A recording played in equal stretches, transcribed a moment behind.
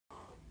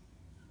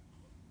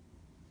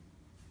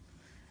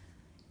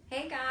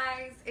Hey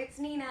guys, it's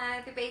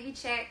Nina, the baby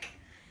chick.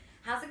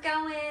 How's it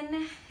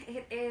going?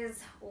 It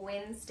is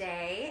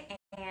Wednesday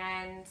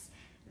and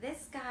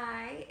this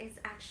guy is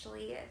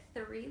actually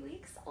 3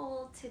 weeks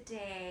old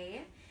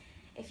today.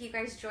 If you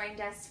guys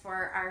joined us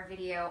for our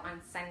video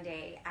on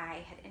Sunday,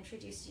 I had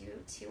introduced you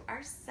to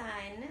our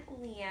son,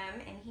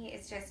 Liam, and he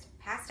is just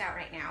passed out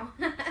right now.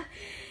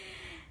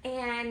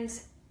 And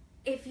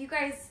if you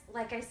guys,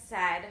 like I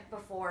said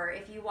before,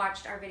 if you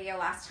watched our video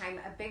last time,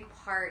 a big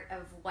part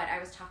of what I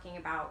was talking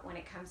about when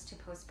it comes to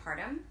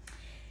postpartum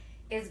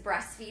is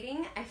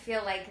breastfeeding. I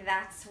feel like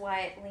that's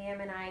what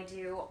Liam and I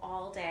do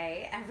all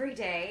day, every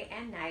day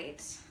and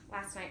night.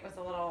 Last night was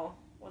a little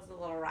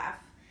rough.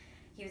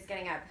 He was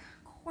getting up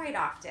quite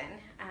often.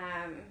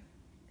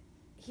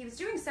 He was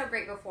doing so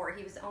great before.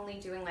 He was only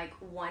doing like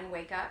one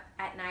wake up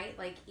at night,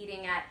 like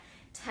eating at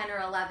 10 or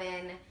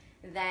 11,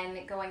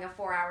 then going a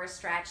 4-hour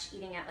stretch,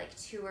 eating at like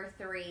 2 or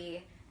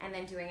 3, and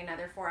then doing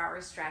another 4-hour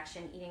stretch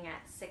and eating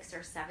at 6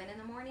 or 7 in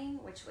the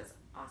morning, which was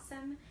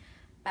awesome.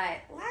 But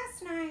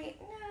last night,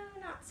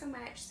 no, not so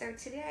much. So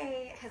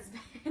today has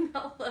been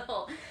a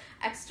little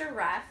extra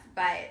rough,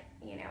 but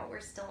you know, we're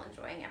still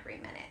enjoying every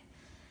minute.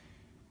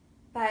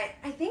 But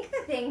I think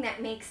the thing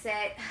that makes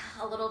it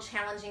a little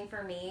challenging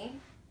for me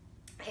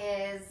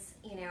is,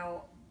 you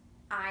know,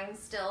 I'm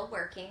still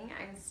working.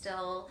 I'm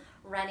still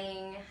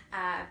running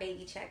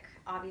Baby Chick,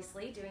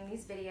 obviously, doing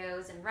these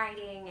videos and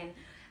writing and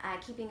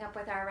keeping up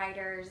with our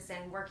writers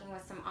and working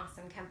with some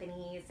awesome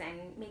companies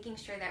and making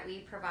sure that we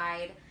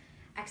provide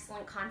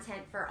excellent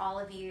content for all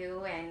of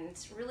you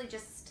and really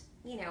just,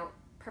 you know,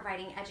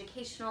 providing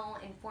educational,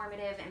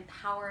 informative,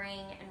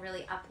 empowering, and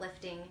really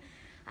uplifting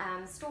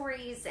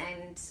stories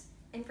and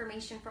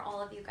information for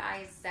all of you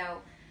guys.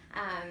 So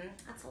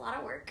that's a lot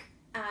of work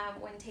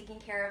when taking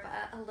care of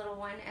a little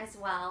one as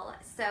well.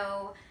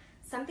 So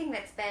something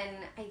that's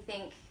been, I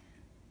think,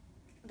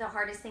 the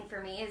hardest thing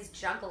for me is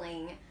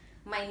juggling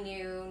my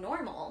new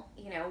normal,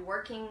 you know,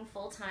 working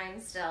full-time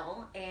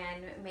still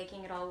and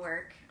making it all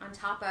work on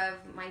top of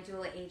my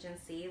doula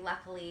agency.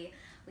 Luckily,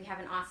 we have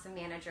an awesome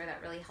manager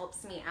that really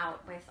helps me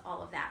out with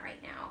all of that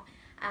right now.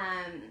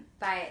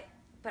 But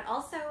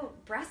also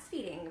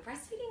breastfeeding.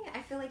 Breastfeeding,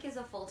 I feel like, is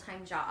a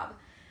full-time job,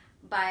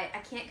 but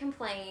I can't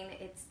complain.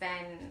 It's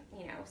been,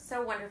 you know,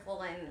 so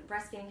wonderful, and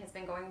breastfeeding has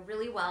been going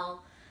really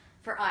well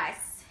for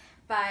us.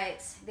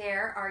 But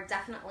there are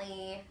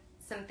definitely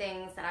some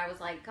things that I was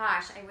like,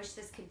 gosh, I wish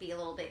this could be a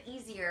little bit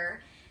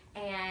easier.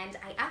 And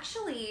I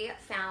actually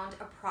found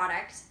a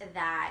product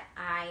that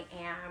I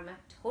am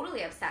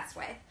totally obsessed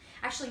with.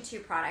 Actually, 2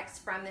 products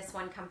from this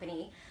one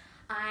company.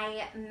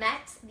 I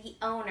met the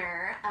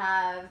owner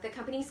of the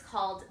company's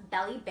called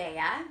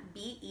BeliBea,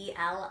 B-E-L-I-B-E-A.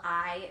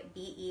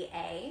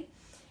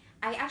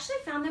 I actually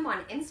found them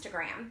on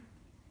Instagram,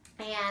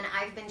 and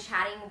I've been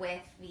chatting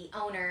with the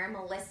owner,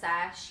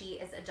 Melissa. She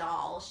is a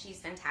doll. She's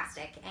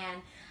fantastic,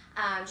 and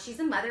she's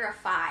a mother of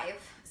 5,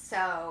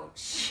 so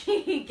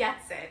she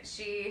gets it.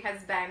 She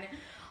has been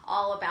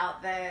all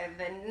about the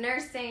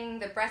nursing,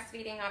 the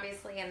breastfeeding,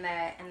 obviously, and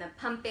the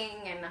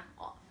pumping and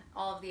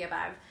all of the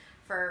above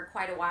for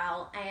quite a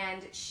while,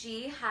 and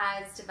she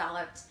has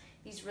developed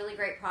these really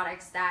great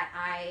products that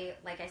I,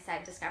 like I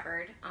said,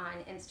 discovered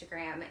on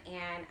Instagram,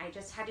 and I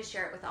just had to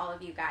share it with all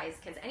of you guys,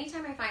 because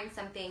anytime I find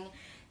something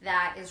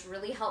that is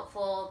really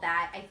helpful,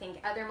 that I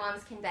think other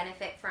moms can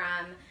benefit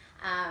from,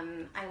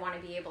 I want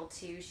to be able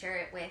to share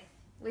it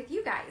with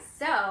you guys.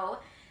 So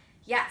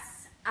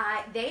yes,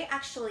 they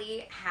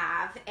actually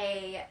have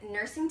a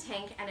nursing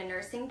tank and a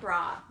nursing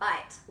bra,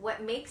 but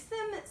what makes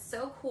them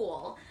so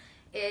cool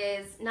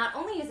is not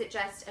only is it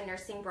just a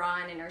nursing bra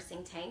and a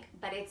nursing tank,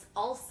 but it's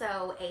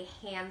also a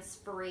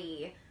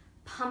hands-free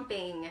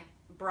pumping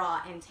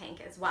bra and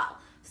tank as well.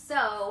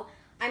 So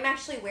I'm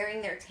actually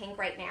wearing their tank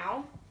right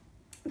now,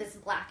 this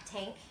black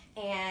tank,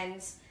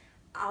 and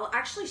I'll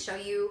actually show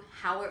you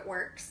how it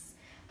works.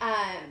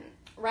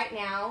 Right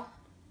now,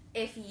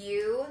 if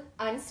you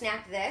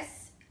unsnap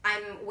this,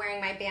 I'm wearing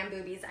my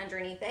bamboobies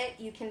underneath it.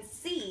 You can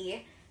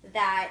see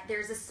that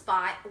there's a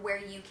spot where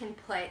you can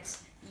put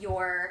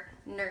your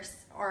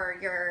nurse or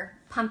your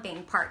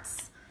pumping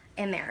parts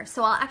in there.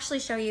 So I'll actually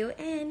show you,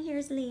 and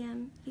here's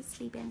Liam, he's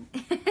sleeping.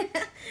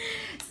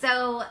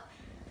 So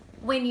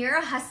when you're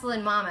a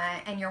hustling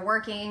mama and you're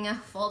working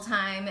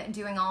full-time,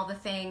 doing all the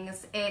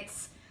things,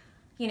 it's,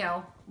 you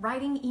know,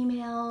 writing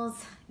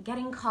emails,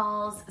 getting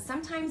calls.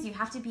 Sometimes you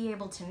have to be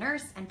able to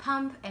nurse and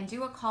pump and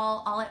do a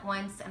call all at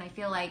once, and I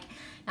feel like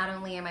not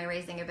only am I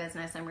raising a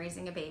business, I'm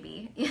raising a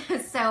baby.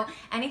 So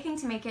anything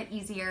to make it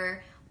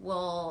easier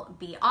will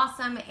be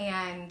awesome.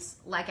 And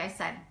like I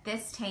said,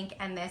 this tank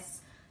and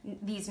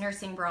these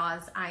nursing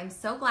bras, I'm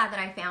so glad that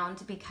I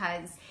found,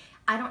 because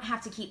I don't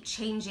have to keep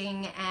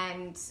changing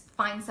and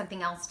find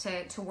something else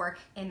to work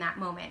in that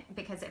moment,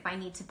 because if I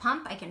need to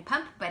pump, I can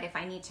pump, but if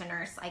I need to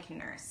nurse, I can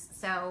nurse.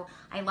 So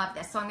I love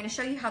this. So I'm going to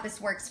show you how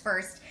this works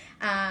first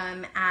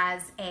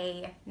as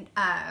a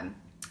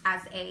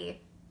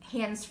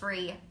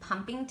hands-free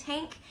pumping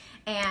tank,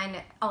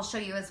 and I'll show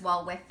you as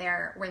well with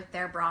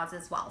their bras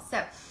as well.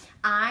 So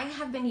I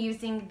have been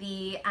using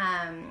the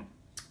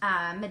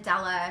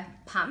Medela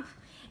pump,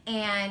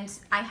 and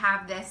I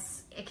have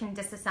this, it can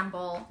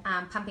disassemble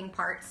pumping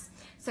parts.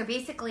 So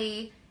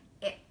basically,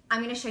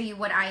 I'm going to show you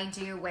what I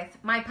do with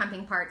my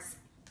pumping parts.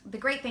 The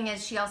great thing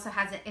is she also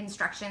has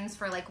instructions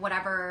for like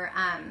whatever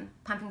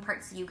pumping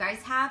parts you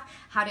guys have,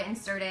 how to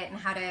insert it and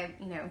how to,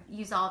 you know,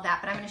 use all of that.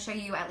 But I'm going to show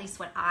you at least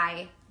what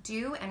I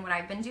do and what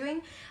I've been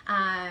doing,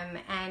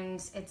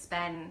 and it's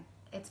been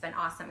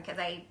awesome because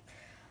I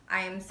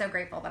am so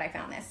grateful that I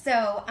found this.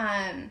 So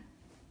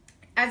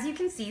as you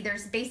can see,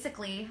 there's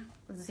basically,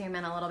 let's zoom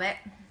in a little bit.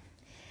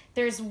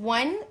 There's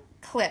one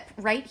clip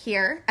right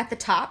here at the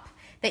top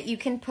that you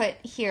can put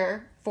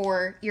here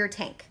for your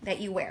tank that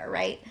you wear,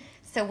 right?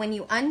 So when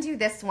you undo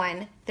this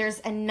one,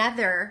 there's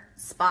another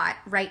spot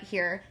right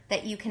here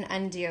that you can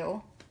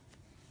undo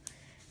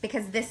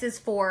because this is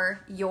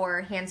for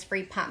your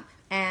hands-free pump.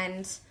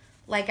 And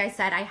like I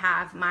said, I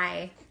have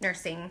my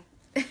nursing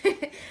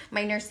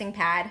my nursing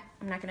pad.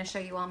 I'm not going to show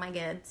you all my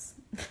goods.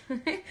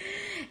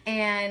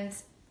 And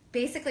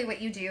basically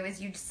what you do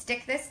is you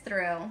stick this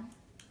through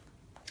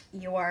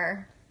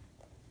your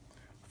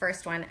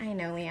first one. I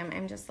know, Liam,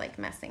 I'm just like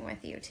messing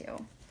with you too.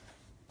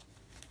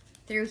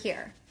 Through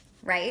here,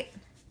 right?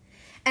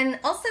 And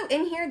also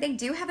in here, they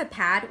do have a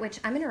pad, which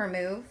I'm going to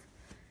remove.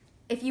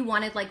 If you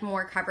wanted like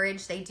more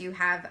coverage, they do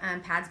have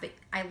pads, but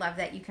I love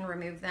that you can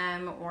remove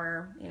them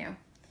or, you know,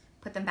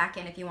 put them back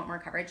in if you want more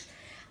coverage.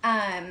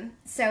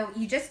 So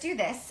you just do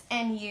this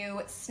and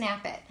you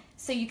snap it.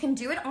 So you can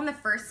do it on the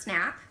first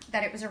snap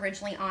that it was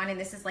originally on, and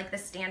this is like the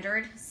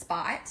standard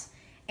spot,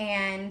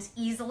 and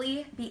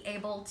easily be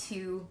able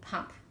to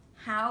pump.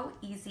 How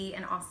easy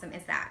and awesome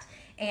is that?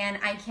 And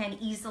I can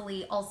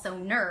easily also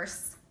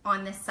nurse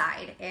on this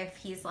side if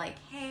he's like,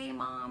 hey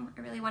mom,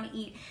 I really want to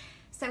eat.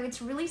 So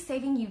it's really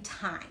saving you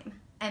time.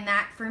 And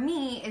that for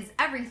me is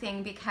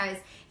everything, because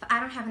if I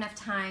don't have enough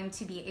time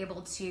to be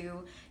able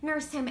to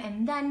nurse him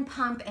and then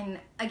pump, and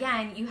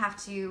again, you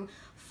have to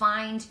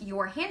find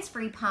your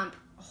hands-free pump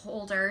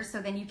holder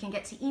so then you can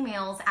get to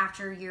emails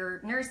after you're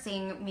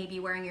nursing, maybe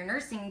wearing your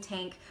nursing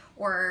tank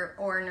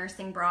or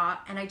nursing bra.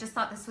 And I just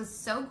thought this was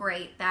so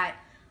great that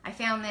I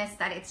found this,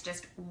 that it's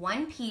just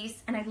one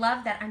piece, and I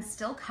love that I'm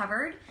still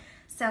covered.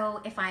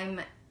 So if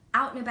I'm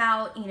out and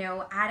about, you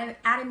know, at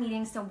a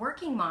meeting, so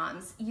working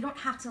moms, you don't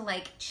have to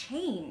like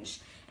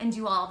change and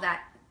do all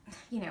that,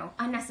 you know,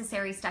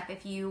 unnecessary stuff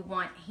if you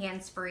want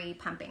hands-free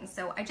pumping.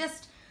 So I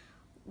just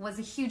was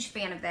a huge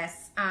fan of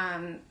this,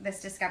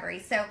 this discovery.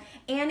 So,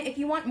 and if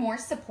you want more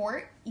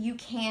support, you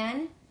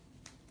can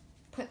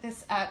put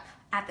this up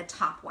at the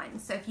top one.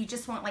 So if you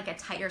just want like a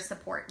tighter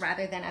support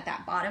rather than at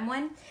that bottom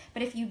one.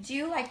 But if you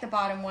do like the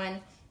bottom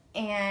one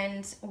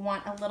and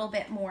want a little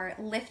bit more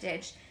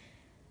liftage,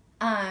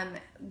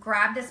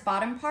 grab this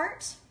bottom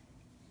part,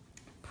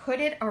 put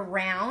it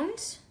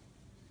around,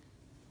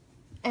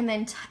 and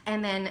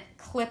then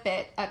clip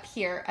it up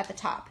here at the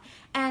top.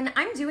 And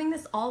I'm doing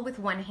this all with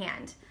one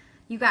hand.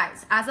 You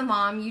guys, as a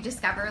mom, you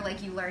discover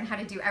like you learn how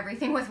to do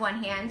everything with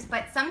one hand,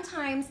 but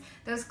sometimes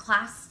those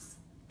clasps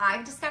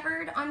I've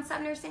discovered on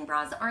some nursing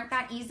bras aren't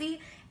that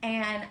easy.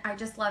 And I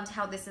just loved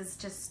how this is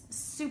just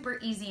super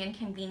easy and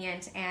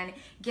convenient and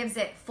gives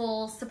it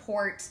full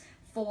support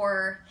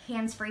for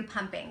hands-free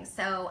pumping.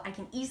 So I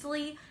can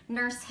easily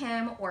nurse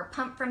him or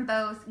pump from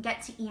both,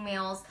 get to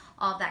emails,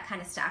 all of that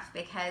kind of stuff.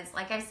 Because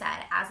like I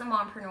said, as a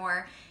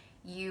mompreneur,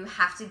 you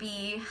have to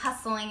be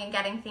hustling and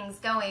getting things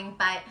going,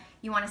 but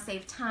you want to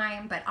save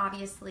time, but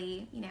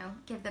obviously, you know,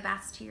 give the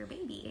best to your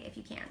baby if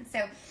you can. So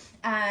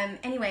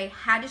anyway,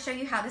 had to show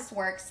you how this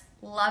works.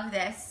 Love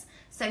this.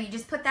 So you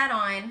just put that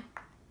on,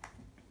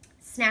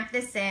 snap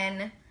this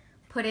in,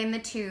 put in the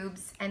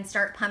tubes, and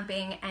start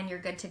pumping, and you're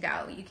good to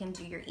go. You can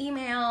do your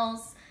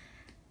emails,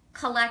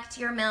 collect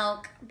your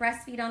milk,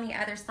 breastfeed on the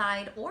other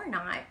side, or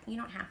not. You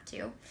don't have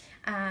to.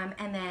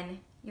 And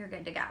then you're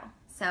good to go.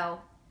 So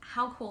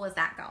how cool is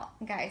that,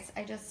 guys?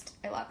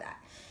 I love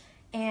that.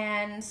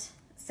 And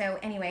so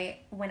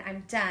anyway, when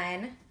I'm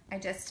done, I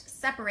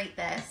just separate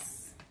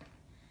this,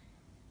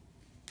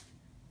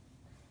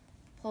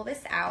 pull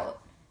this out,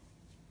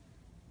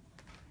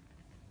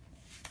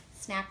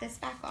 snap this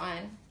back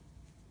on,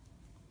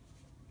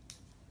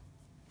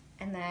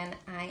 and then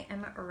I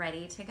am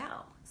ready to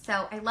go.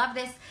 So I love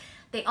this.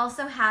 They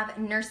also have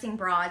nursing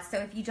bras. So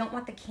if you don't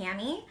want the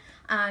Cami,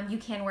 you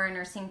can wear a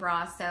nursing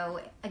bra. So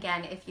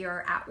again, if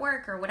you're at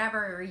work or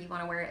whatever, or you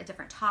want to wear a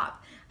different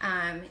top,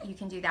 you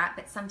can do that.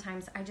 But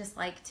sometimes I just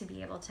like to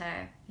be able to,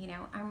 you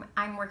know,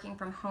 I'm working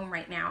from home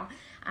right now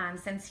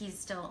since he's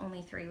still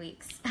only 3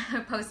 weeks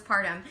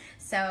postpartum.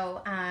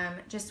 So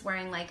just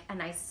wearing like a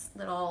nice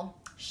little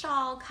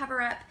shawl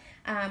cover up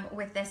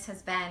with this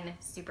has been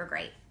super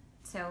great.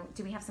 So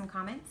do we have some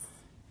comments?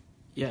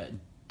 Yeah.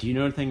 Do you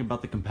know anything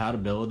about the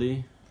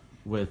compatibility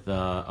with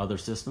other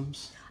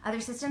systems? Other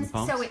systems?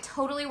 So it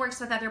totally works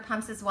with other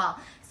pumps as well.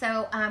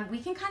 So we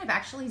can kind of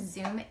actually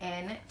zoom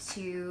in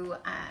to,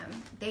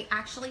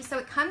 so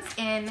it comes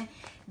in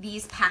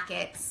these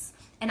packets,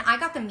 and I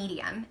got the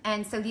medium,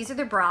 and so these are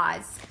the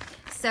bras.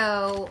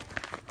 So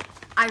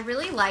I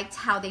really liked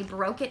how they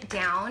broke it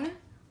down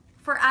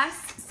for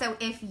us, so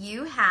if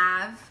you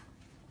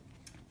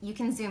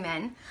can zoom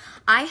in.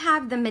 I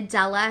have the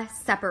Medela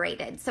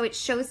separated. So it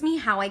shows me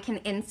how I can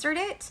insert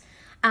it,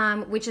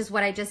 which is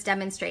what I just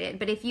demonstrated.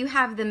 But if you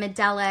have the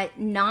Medela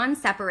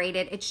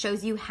non-separated, it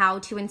shows you how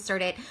to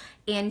insert it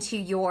into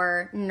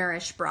your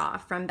Nourish bra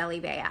from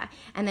BeliBea.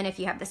 And then if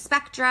you have the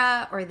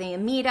Spectra or the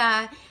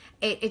Amita,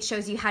 it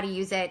shows you how to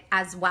use it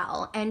as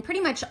well. And pretty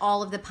much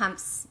all of the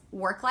pumps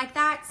work like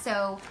that.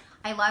 So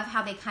I love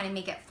how they kind of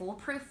make it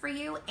foolproof for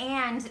you,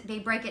 and they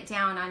break it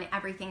down on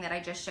everything that I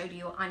just showed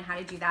you on how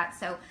to do that.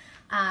 So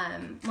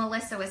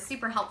Melissa was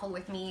super helpful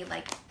with me,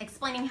 like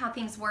explaining how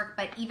things work,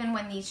 but even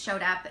when these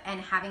showed up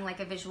and having like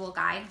a visual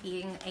guide,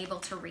 being able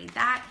to read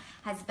that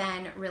has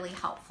been really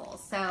helpful.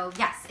 So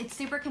yes, it's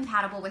super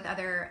compatible with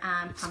other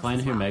pumps. Explain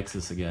as who well. makes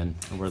this again,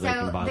 and where they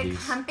can buy these.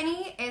 So the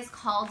company is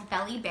called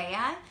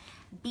BeliBea,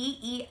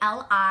 BeliBea.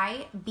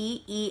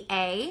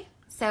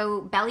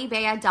 So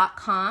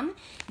BeliBea.com.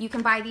 You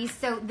can buy these.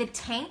 So the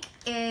tank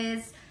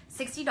is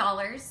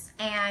 $60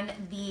 and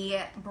the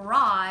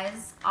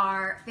bras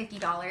are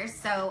 $50.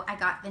 So I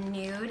got the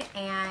nude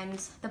and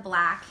the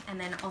black, and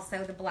then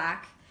also the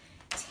black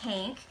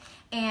tank.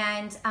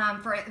 And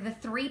for the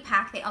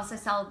 3-pack, they also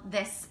sell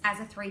this as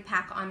a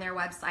 3-pack on their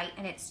website,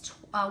 and it's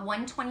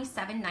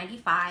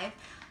 $127.95.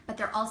 But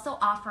they're also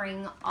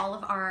offering all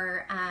of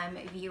our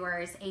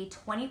viewers a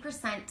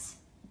 20%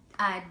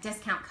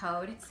 discount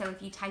code. So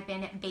if you type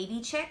in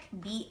BabyChick,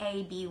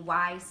 BabyChick,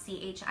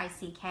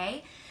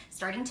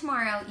 starting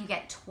tomorrow, you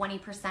get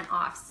 20%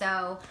 off.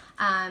 So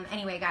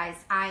anyway, guys,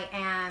 I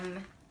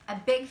am a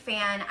big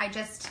fan. I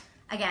just,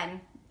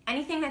 again,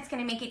 anything that's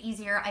going to make it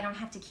easier, I don't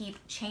have to keep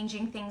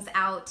changing things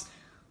out.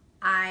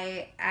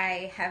 I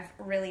have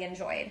really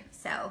enjoyed.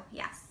 So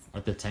yes.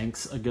 Are the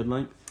tanks a good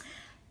length?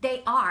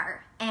 They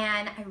are,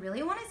 and I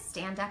really want to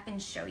stand up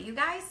and show you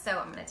guys, so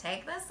I'm going to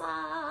take this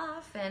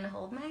off and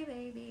hold my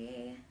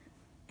baby,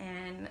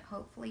 and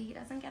hopefully he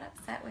doesn't get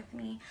upset with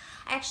me.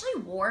 I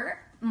actually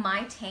wore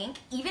my tank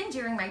even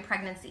during my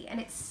pregnancy, and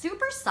it's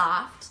super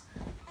soft.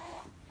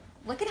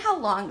 Look at how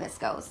long this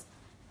goes.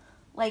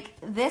 Like,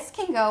 this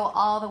can go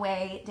all the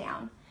way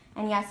down,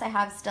 and yes, I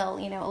have still,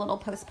 you know, a little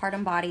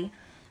postpartum body,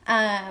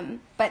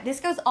 but this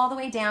goes all the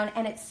way down,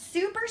 and it's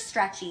super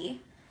stretchy.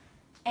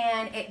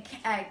 And it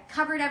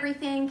covered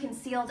everything,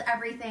 concealed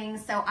everything,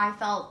 so I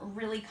felt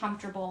really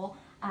comfortable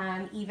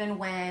even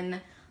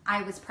when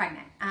I was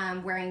pregnant,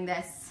 wearing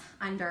this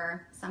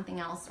under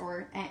something else.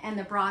 And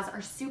the bras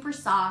are super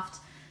soft,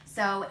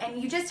 so, and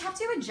you just have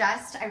to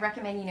adjust. I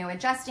recommend, you know,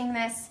 adjusting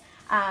this,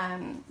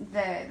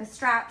 the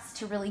straps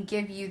to really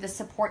give you the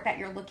support that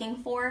you're looking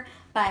for.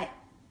 But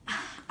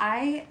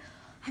I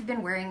have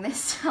been wearing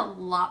this a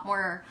lot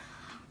more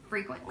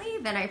frequently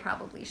than I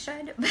probably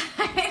should,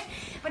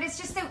 but it's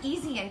just so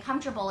easy and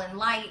comfortable and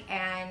light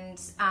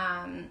and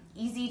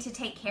easy to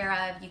take care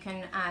of. You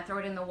can throw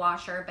it in the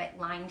washer, but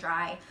line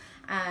dry.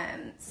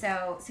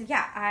 So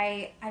yeah,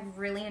 I've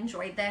really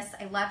enjoyed this.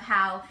 I love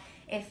how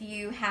if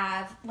you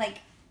have,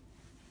 like,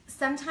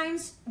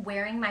 sometimes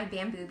wearing my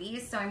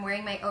bamboobies, so I'm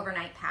wearing my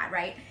overnight pad,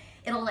 right?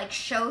 It'll like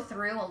show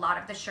through a lot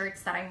of the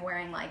shirts that I'm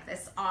wearing, like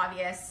this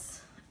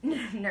obvious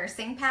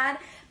nursing pad,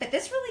 but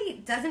this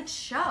really doesn't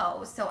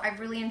show, so I've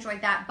really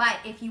enjoyed that. But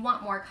if you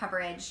want more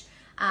coverage,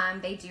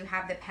 they do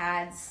have the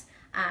pads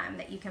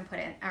that you can put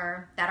in,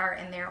 or that are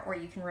in there, or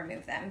you can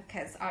remove them,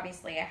 because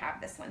obviously I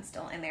have this one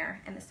still in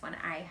there, and this one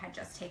I had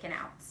just taken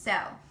out. So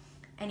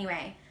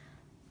anyway,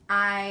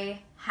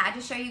 I had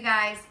to show you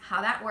guys how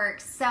that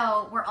works.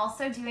 So we're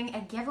also doing a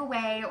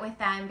giveaway with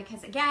them,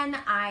 because again,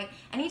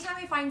 anytime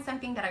I find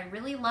something that I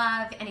really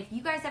love, and if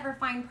you guys ever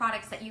find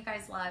products that you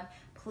guys love,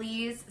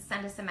 please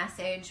send us a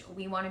message.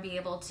 We want to be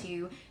able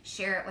to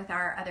share it with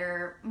our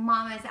other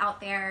mamas out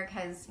there,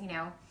 because, you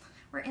know,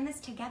 we're in this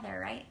together,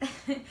 right?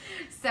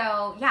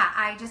 So yeah,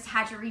 I just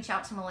had to reach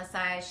out to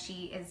Melissa.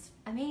 She is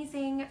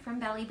amazing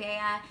from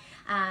BeliBea,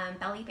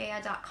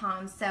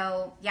 BeliBea.com.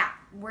 So yeah,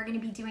 we're going to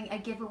be doing a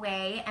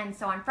giveaway, and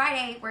so on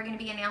Friday we're going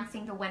to be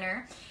announcing the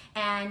winner,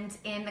 and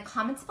in the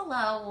comments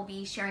below we'll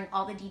be sharing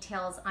all the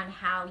details on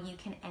how you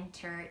can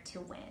enter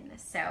to win.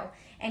 So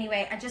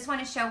anyway, I just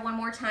want to show one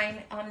more time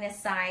on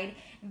this side.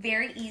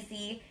 Very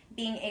easy,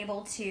 being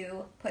able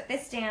to put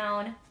this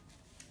down,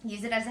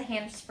 use it as a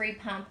hands-free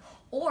pump,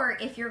 or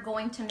if you're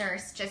going to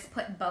nurse, just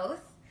put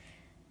both.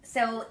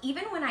 So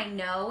even when I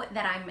know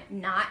that I'm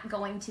not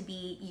going to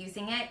be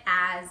using it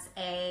as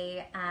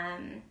a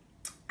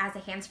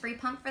hands-free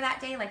pump for that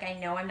day, like I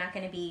know I'm not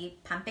going to be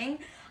pumping,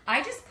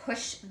 I just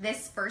push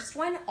this first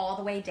one all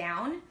the way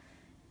down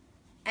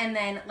and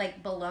then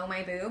like below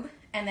my boob,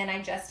 and then I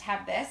just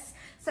have this.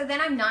 So then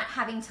I'm not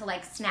having to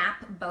like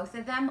snap both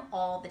of them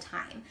all the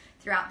time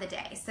throughout the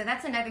day. So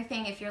that's another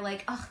thing, if you're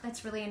like, oh,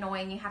 that's really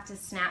annoying, you have to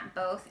snap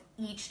both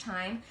each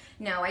time.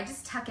 No, I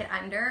just tuck it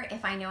under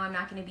if I know I'm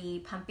not going to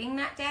be pumping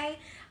that day.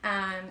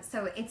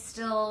 So it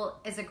still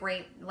is a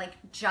great, like,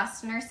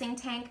 just nursing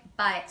tank,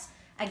 but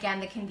again,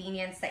 the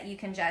convenience that you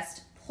can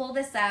just pull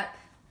this up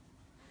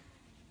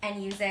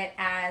and use it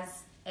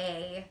as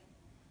a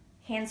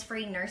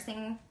hands-free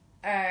nursing,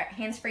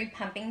 hands-free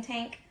pumping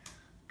tank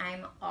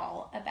I'm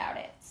all about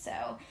it.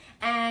 So,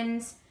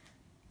 and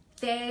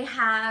they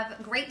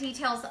have great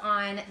details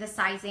on the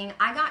sizing.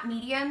 I got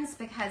mediums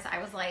because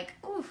I was like,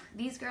 ooh,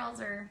 these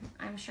girls are,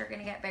 I'm sure,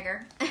 gonna get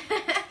bigger.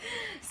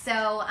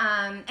 So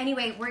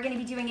anyway, we're gonna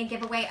be doing a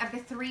giveaway of the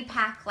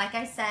 3-pack, like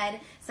I said.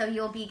 So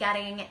you'll be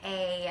getting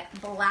a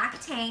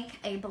black tank,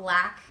 a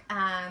black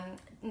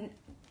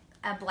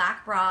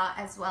bra,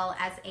 as well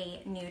as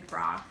a nude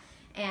bra.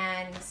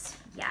 And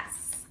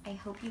yes, I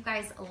hope you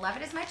guys love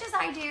it as much as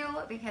I do,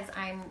 because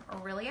I'm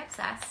really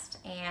obsessed.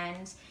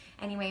 And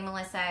anyway,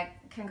 Melissa,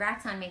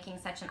 congrats on making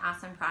such an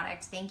awesome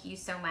product. Thank you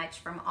so much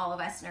from all of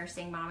us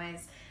nursing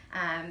mamas.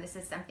 This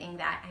is something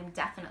that I'm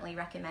definitely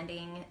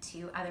recommending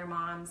to other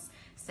moms.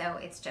 So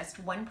it's just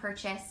one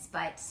purchase,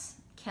 but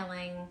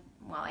killing,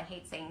 well, I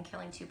hate saying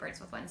killing 2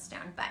 birds with 1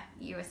 stone, but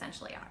you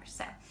essentially are.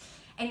 So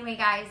anyway,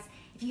 guys,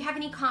 if you have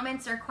any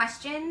comments or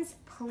questions,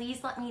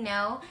 please let me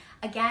know.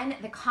 Again,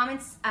 the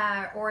comments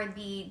or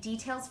the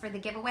details for the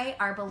giveaway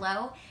are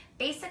below.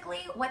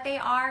 Basically, what they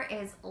are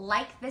is,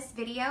 like this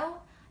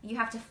video, you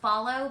have to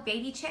follow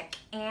Baby Chick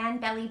and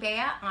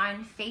BeliBea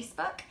on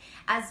Facebook,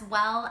 as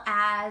well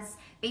as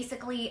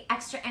basically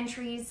extra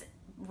entries.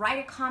 Write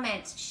a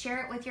comment,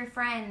 share it with your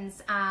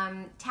friends,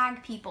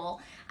 tag people.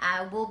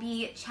 We'll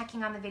be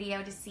checking on the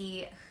video to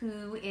see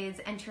who is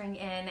entering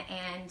in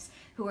and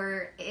who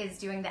is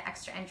doing the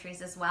extra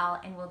entries as well,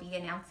 and we'll be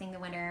announcing the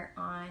winner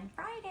on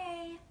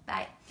Friday.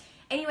 But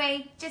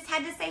anyway, just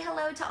had to say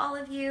hello to all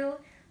of you.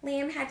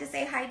 Liam had to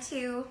say hi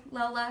to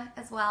Lola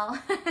as well.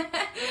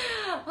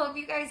 Hope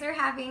you guys are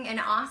having an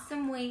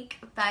awesome week,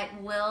 but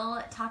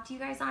we'll talk to you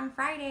guys on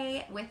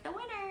Friday with the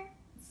winner.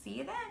 See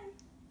you then.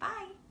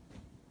 Bye.